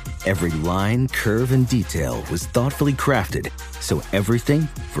 Every line, curve, and detail was thoughtfully crafted so everything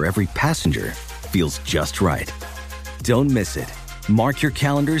for every passenger feels just right. Don't miss it. Mark your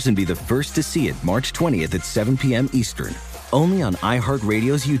calendars and be the first to see it March 20th at 7 p.m. Eastern, only on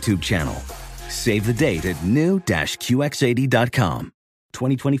iHeartRadio's YouTube channel. Save the date at new-QX80.com.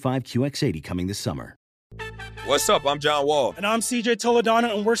 2025 QX80 coming this summer. What's up? I'm John Wall. And I'm CJ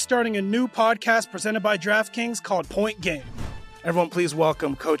Toledano, and we're starting a new podcast presented by DraftKings called Point Game. Everyone, please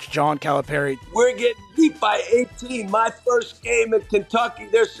welcome Coach John Calipari. We're getting beat by 18. My first game in Kentucky,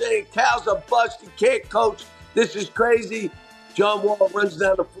 they're saying Cal's a bust. He can't coach. This is crazy. John Wall runs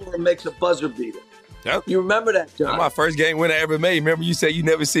down the floor and makes a buzzer beater. Yep. You remember that, John? That's my first game winner I ever made. Remember you said you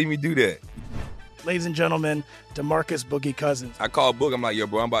never see me do that. Ladies and gentlemen, DeMarcus Boogie Cousins. I called Boog. I'm like, yo,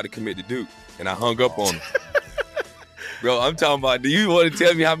 bro, I'm about to commit to Duke. And I hung up on him. Bro, I'm talking about, do you want to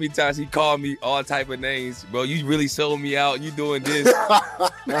tell me how many times he called me all type of names? Bro, you really sold me out. You doing this.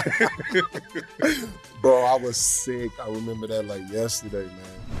 Bro, I was sick. I remember that like yesterday, man.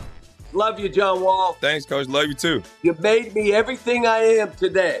 Love you, John Wall. Thanks, Coach. Love you, too. You made me everything I am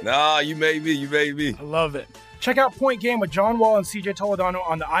today. Nah, you made me. You made me. I love it. Check out Point Game with John Wall and CJ Toledano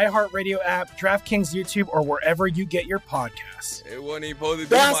on the iHeartRadio app, DraftKings YouTube, or wherever you get your podcasts. It wasn't even supposed to be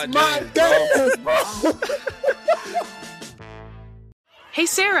That's my dance, bro. Hey,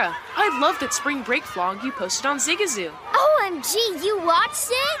 Sarah, I love that spring break vlog you posted on Zigazoo. OMG, you watched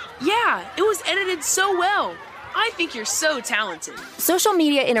it? Yeah, it was edited so well. I think you're so talented. Social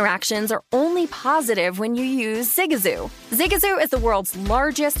media interactions are only positive when you use Zigazoo. Zigazoo is the world's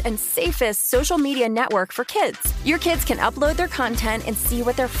largest and safest social media network for kids. Your kids can upload their content and see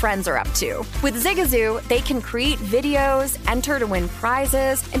what their friends are up to. With Zigazoo, they can create videos, enter to win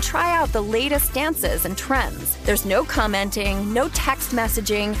prizes, and try out the latest dances and trends. There's no commenting, no text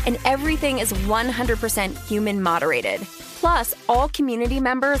messaging, and everything is 100% human moderated. Plus, all community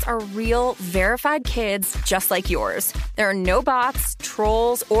members are real, verified kids just like yours. There are no bots,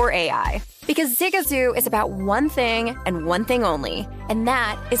 trolls, or AI. Because Zigazoo is about one thing and one thing only, and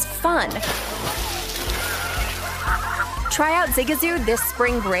that is fun. Try out Zigazoo this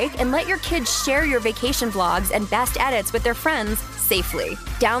spring break and let your kids share your vacation vlogs and best edits with their friends safely.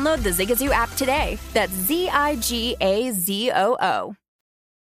 Download the Zigazoo app today. That's Zigazoo.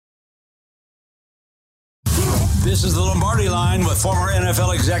 This is the Lombardi Line with former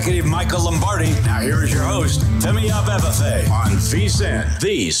NFL executive Michael Lombardi. Now here is your host, Femi Abebefe, on VSiN,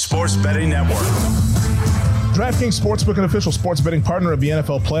 the Sports Betting Network. DraftKings Sportsbook, an official sports betting partner of the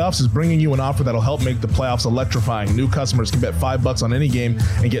NFL playoffs, is bringing you an offer that'll help make the playoffs electrifying. New customers can bet $5 on any game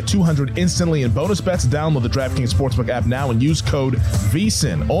and get $200 instantly in bonus bets. Download the DraftKings Sportsbook app now and use code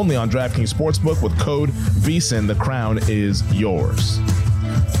VSiN. Only on DraftKings Sportsbook with code VSiN. The crown is yours.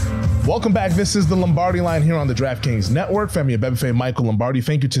 Welcome back. This is the Lombardi Line here on the DraftKings Network. Femi Abebefe, Michael Lombardi.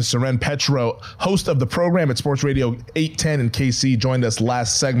 Thank you to Seren Petro, host of the program at Sports Radio 810 in KC, joined us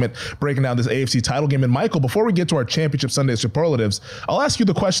last segment breaking down this AFC title game. And Michael, before we get to our Championship Sunday superlatives, I'll ask you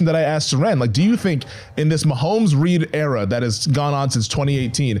the question that I asked Seren. Like, do you think in this Mahomes-Reed era that has gone on since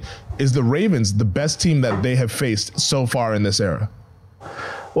 2018, is the Ravens the best team that they have faced so far in this era?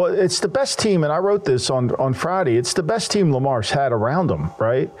 Well, it's the best team, and I wrote this on Friday. It's the best team Lamar's had around him,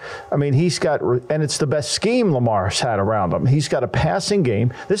 right? I mean, and it's the best scheme Lamar's had around him. He's got a passing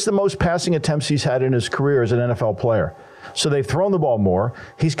game. This is the most passing attempts he's had in his career as an NFL player. So they've thrown the ball more.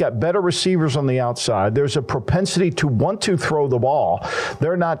 He's got better receivers on the outside. There's a propensity to want to throw the ball.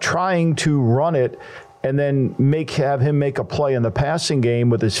 They're not trying to run it and then have him make a play in the passing game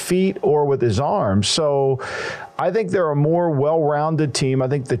with his feet or with his arms. So I think they're a more well-rounded team. I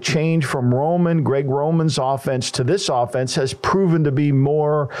think the change from Greg Roman's offense to this offense has proven to be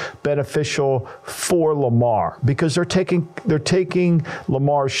more beneficial for Lamar because they're taking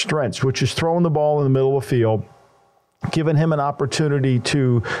Lamar's strengths, which is throwing the ball in the middle of the field, giving him an opportunity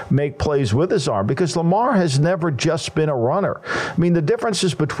to make plays with his arm because Lamar has never just been a runner. I mean, the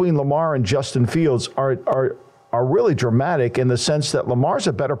differences between Lamar and Justin Fields are really dramatic in the sense that Lamar's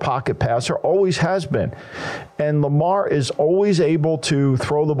a better pocket passer, always has been. And Lamar is always able to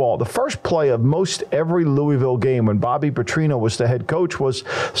throw the ball. The first play of most every Louisville game when Bobby Petrino was the head coach was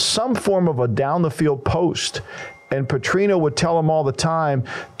some form of a down the field post. And Petrino would tell him all the time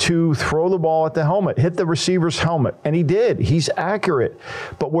to throw the ball at the helmet, hit the receiver's helmet. And he did. He's accurate.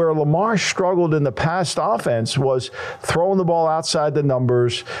 But where Lamar struggled in the past offense was throwing the ball outside the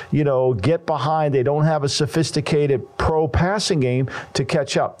numbers, get behind. They don't have a sophisticated pro passing game to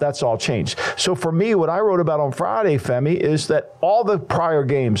catch up. That's all changed. So for me, what I wrote about on Friday, Femi, is that all the prior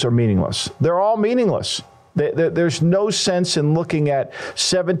games are meaningless. They're all meaningless. There's no sense in looking at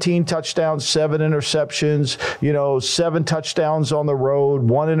 17 touchdowns, 7 interceptions, 7 touchdowns on the road,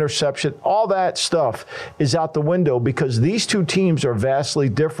 1 interception. All that stuff is out the window because these two teams are vastly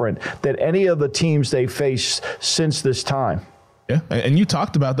different than any of the teams they faced since this time. Yeah, and you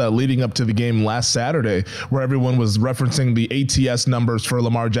talked about that leading up to the game last Saturday, where everyone was referencing the ATS numbers for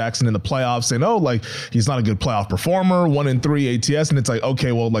Lamar Jackson in the playoffs, saying, "Oh, like he's not a good playoff performer, 1-3 ATS," and it's like,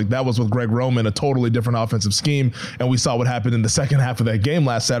 okay, well, like that was with Greg Roman, a totally different offensive scheme, and we saw what happened in the second half of that game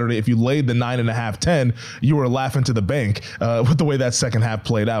last Saturday. If you laid the 9.5-10, you were laughing to the bank with the way that second half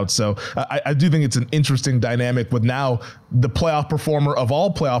played out. So I do think it's an interesting dynamic with now the playoff performer of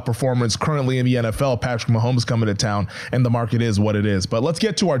all playoff performers currently in the NFL, Patrick Mahomes, coming to town, and the market is what it is. But let's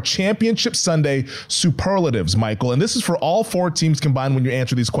get to our Championship Sunday superlatives, Michael. And this is for all 4 teams combined when you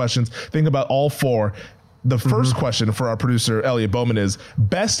answer these questions. Think about all 4. The first question for our producer, Elliot Bowman, is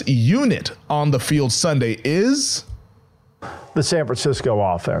best unit on the field Sunday is? The San Francisco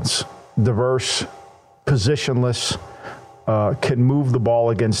offense. Diverse, positionless, can move the ball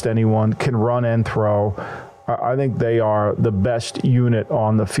against anyone, can run and throw. I think they are the best unit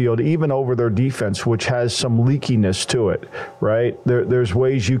on the field, even over their defense, which has some leakiness to it, right? There's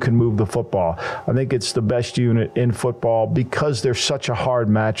ways you can move the football. I think it's the best unit in football because there's such a hard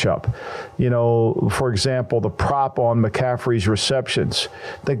matchup. For example, the prop on McCaffrey's receptions.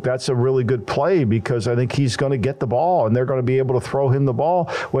 I think that's a really good play because I think he's going to get the ball, and they're going to be able to throw him the ball,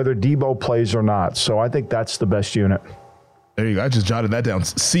 whether Debo plays or not. So I think that's the best unit. There you go. I just jotted that down.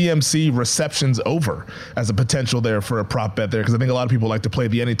 CMC receptions over as a potential there for a prop bet there because I think a lot of people like to play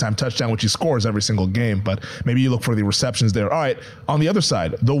the anytime touchdown, which he scores every single game, but maybe you look for the receptions there. All right, on the other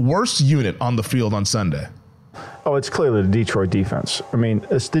side, the worst unit on the field on Sunday. Oh, it's clearly the Detroit defense. I mean,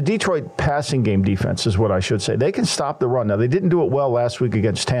 it's the Detroit passing game defense is what I should say. They can stop the run. Now, they didn't do it well last week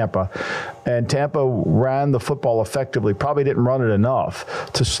against Tampa, and Tampa ran the football effectively. Probably didn't run it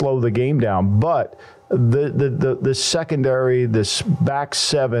enough to slow the game down, but the secondary, this back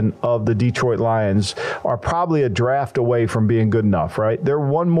 7 of the Detroit Lions are probably a draft away from being good enough, right? They're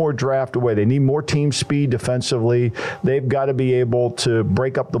one more draft away. They need more team speed defensively. They've got to be able to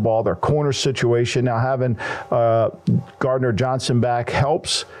break up the ball. Their corner situation, now having Gardner Johnson back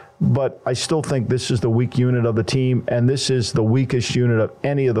helps, but I still think this is the weak unit of the team, and this is the weakest unit of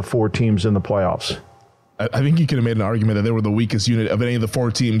any of the 4 teams in the playoffs. I think you could have made an argument that they were the weakest unit of any of the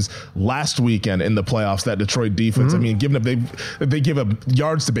 4 teams last weekend in the playoffs, that Detroit defense. I mean, given up they give up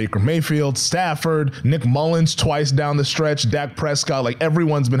yards to Baker Mayfield, Stafford, Nick Mullins twice down the stretch, Dak Prescott, like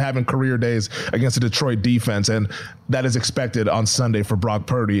everyone's been having career days against the Detroit defense. And that is expected on Sunday for Brock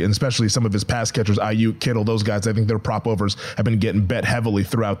Purdy, and especially some of his pass catchers, Ayuk, Kittle, those guys. I think their prop overs have been getting bet heavily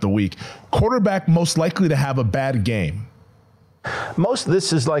throughout the week. Quarterback most likely to have a bad game. Most of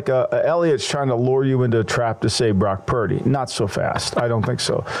this is like Elliott's trying to lure you into a trap to say Brock Purdy. Not so fast. I don't think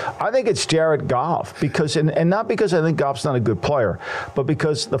so. I think it's Jared Goff because, and not because I think Goff's not a good player, but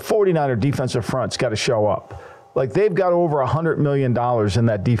because the 49er defensive front's got to show up. Like they've got over $100 million in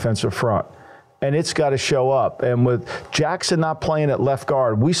that defensive front. And it's got to show up. And with Jackson not playing at left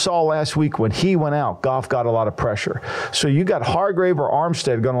guard, we saw last week when he went out, Goff got a lot of pressure. So you got Hargrave or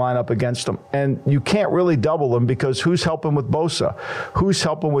Armstead going to line up against him. And you can't really double them because who's helping with Bosa? Who's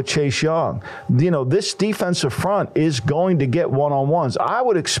helping with Chase Young? This defensive front is going to get one-on-ones. I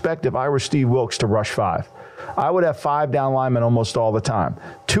would expect if I were Steve Wilks to rush 5. I would have 5 down linemen almost all the time.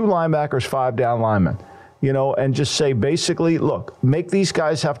 2 linebackers, 5 down linemen. And just say, basically, look, make these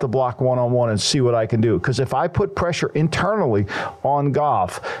guys have to block one-on-one and see what I can do. Because if I put pressure internally on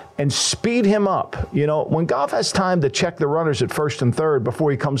Goff and speed him up, when Goff has time to check the runners at first and third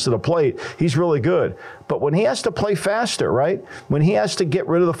before he comes to the plate, he's really good. But when he has to play faster, right? When he has to get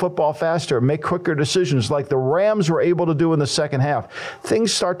rid of the football faster, make quicker decisions like the Rams were able to do in the second half,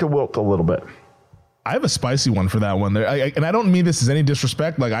 things start to wilt a little bit. I have a spicy one for that one there. And I don't mean this as any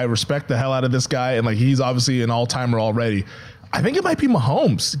disrespect. Like, I respect the hell out of this guy, and, like, he's obviously an all-timer already. I think it might be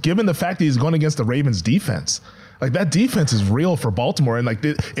Mahomes, given the fact that he's going against the Ravens defense. Like, that defense is real for Baltimore. And, like,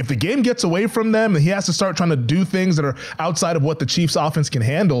 if the game gets away from them and he has to start trying to do things that are outside of what the Chiefs offense can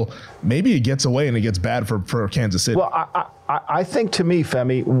handle, maybe it gets away and it gets bad for Kansas City. Well, I think, to me,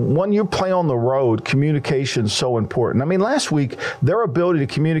 Femi, when you play on the road, communication is so important. I mean, last week, their ability to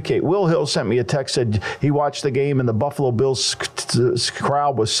communicate. Will Hill sent me a text, said he watched the game and the Buffalo Bills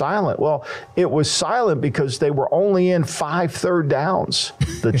crowd was silent. Well, it was silent because they were only in 5 third downs,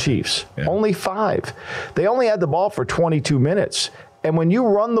 the Chiefs. Yeah. Only 5. They only had the ball for 22 minutes. And when you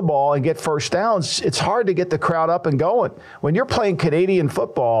run the ball and get first downs, it's hard to get the crowd up and going. When you're playing Canadian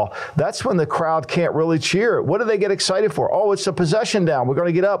football, that's when the crowd can't really cheer. What do they get excited for? Oh, it's a possession down. We're going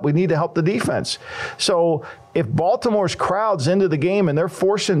to get up. We need to help the defense. So if Baltimore's crowd's into the game and they're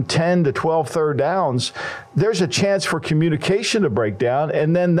forcing 10 to 12 third downs, there's a chance for communication to break down.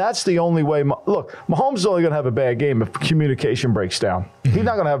 And then that's the only way. Look, Mahomes is only going to have a bad game if communication breaks down. He's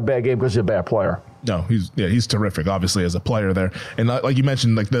not going to have a bad game because he's a bad player. No, he's terrific, obviously, as a player there. And like you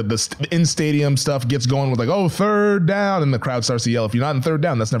mentioned, like the in-stadium stuff gets going with like, oh, third down, and the crowd starts to yell. If you're not in third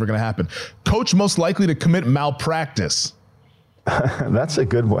down, that's never going to happen. Coach most likely to commit malpractice. That's a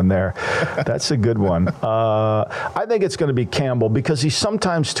good one there. That's a good one. I think it's going to be Campbell because he's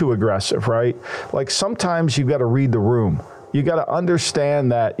sometimes too aggressive, right? Like sometimes you've got to read the room. You got to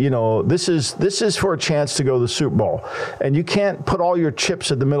understand that, this is for a chance to go to the Super Bowl. And you can't put all your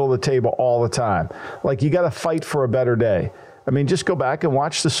chips at the middle of the table all the time. Like, you got to fight for a better day. I mean, just go back and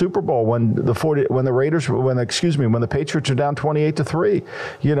watch the Super Bowl when the Patriots are down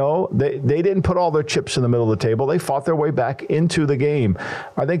 28-3. They didn't put all their chips in the middle of the table. They fought their way back into the game.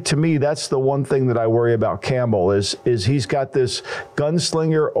 I think, to me, that's the one thing that I worry about Campbell is he's got this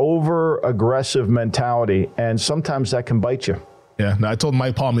gunslinger, over-aggressive mentality, and sometimes that can bite you. Yeah, I told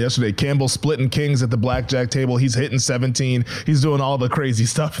Mike Palmer yesterday, Campbell's splitting kings at the blackjack table. He's hitting 17. He's doing all the crazy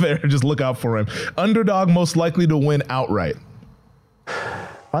stuff there. Just look out for him. Underdog most likely to win outright.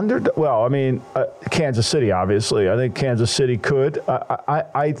 Kansas City, obviously. I think Kansas City could.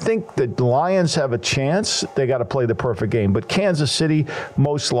 I think the Lions have a chance. They got to play the perfect game. But Kansas City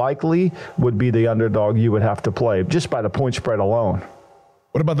most likely would be the underdog you would have to play, just by the point spread alone.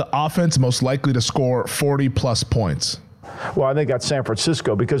 What about the offense most likely to score 40-plus points? Well, I think that's San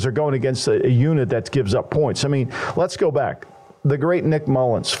Francisco because they're going against a unit that gives up points. I mean, let's go back. The great Nick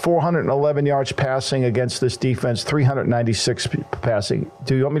Mullins, 411 yards passing against this defense, 396 passing.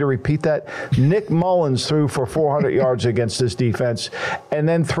 Do you want me to repeat that? Nick Mullins threw for 400 yards against this defense, and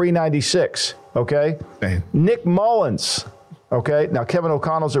then 396, okay? Damn. Nick Mullins, okay? Now, Kevin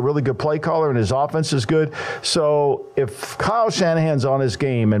O'Connell's a really good play caller, and his offense is good. So if Kyle Shanahan's on his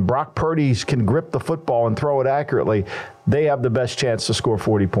game and Brock Purdy can grip the football and throw it accurately, they have the best chance to score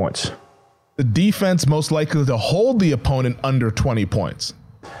 40 points. The defense most likely to hold the opponent under 20 points.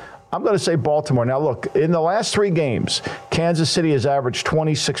 I'm going to say Baltimore. Now, look, in the last 3 games, Kansas City has averaged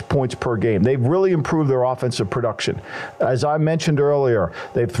 26 points per game. They've really improved their offensive production. As I mentioned earlier,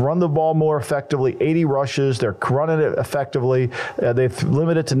 they've run the ball more effectively, 80 rushes. They're running it effectively. They've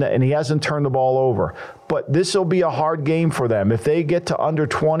limited to net, and he hasn't turned the ball over. But this will be a hard game for them. If they get to under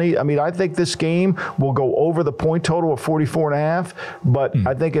 20, I think this game will go over the point total of 44.5. But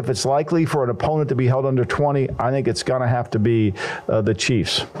I think if it's likely for an opponent to be held under 20, I think it's going to have to be the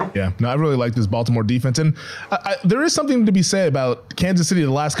Chiefs. Yeah, no, I really like this Baltimore defense. And there is something to be said about Kansas City the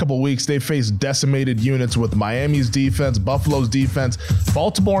last couple of weeks. They've faced decimated units with Miami's defense, Buffalo's defense.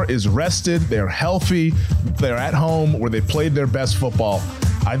 Baltimore is rested. They're healthy. They're at home where they played their best football.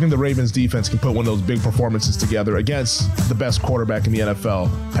 I think the Ravens defense can put one of those big performances together against the best quarterback in the NFL,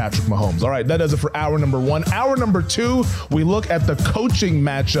 Patrick Mahomes. All right, that does it for hour number 1. Hour number 2, we look at the coaching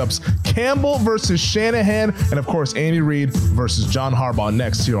matchups, Campbell versus Shanahan, and of course, Andy Reid versus John Harbaugh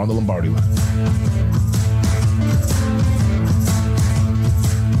next here on the Lombardi Line.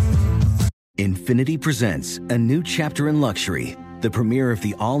 Infiniti presents a new chapter in luxury, the premiere of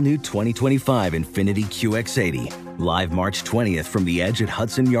the all-new 2025 Infiniti QX80, live March 20th from the Edge at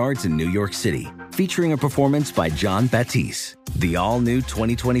Hudson Yards in New York City, featuring a performance by John Batiste. The all-new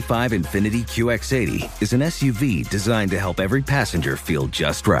 2025 Infiniti QX80 is an SUV designed to help every passenger feel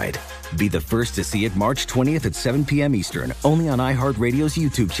just right. Be the first to see it March 20th at 7 p.m. Eastern, only on iHeartRadio's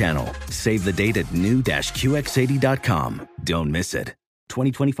YouTube channel. Save the date at new-QX80.com. Don't miss it.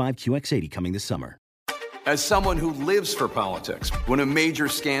 2025 QX80 coming this summer. As someone who lives for politics, when a major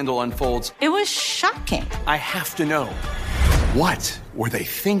scandal unfolds, it was shocking. I have to know, what were they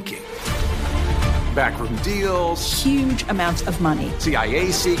thinking? Backroom deals, huge amounts of money,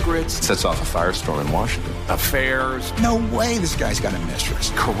 CIA secrets, sets off a firestorm in Washington, affairs. No way this guy's got a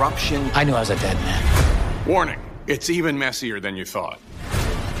mistress. Corruption. I knew I was a dead man. Warning, it's even messier than you thought.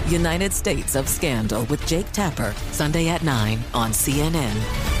 United States of Scandal with Jake Tapper, Sunday at 9 on CNN.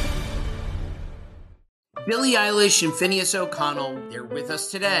 Billie Eilish and Phineas O'Connell, they're with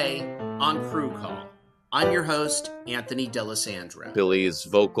us today on Crew Call. I'm your host, Anthony D'Alessandro. Billie's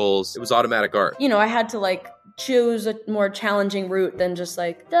vocals, it was automatic art. I had to choose a more challenging route than just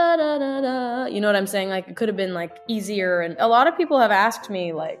da da da da. You know what I'm saying? It could have been easier. And a lot of people have asked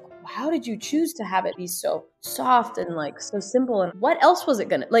me how did you choose to have it be so soft and like so simple? And what else was it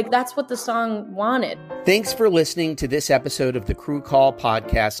gonna, like, that's what the song wanted. Thanks for listening to this episode of the Crew Call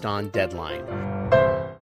podcast on Deadline.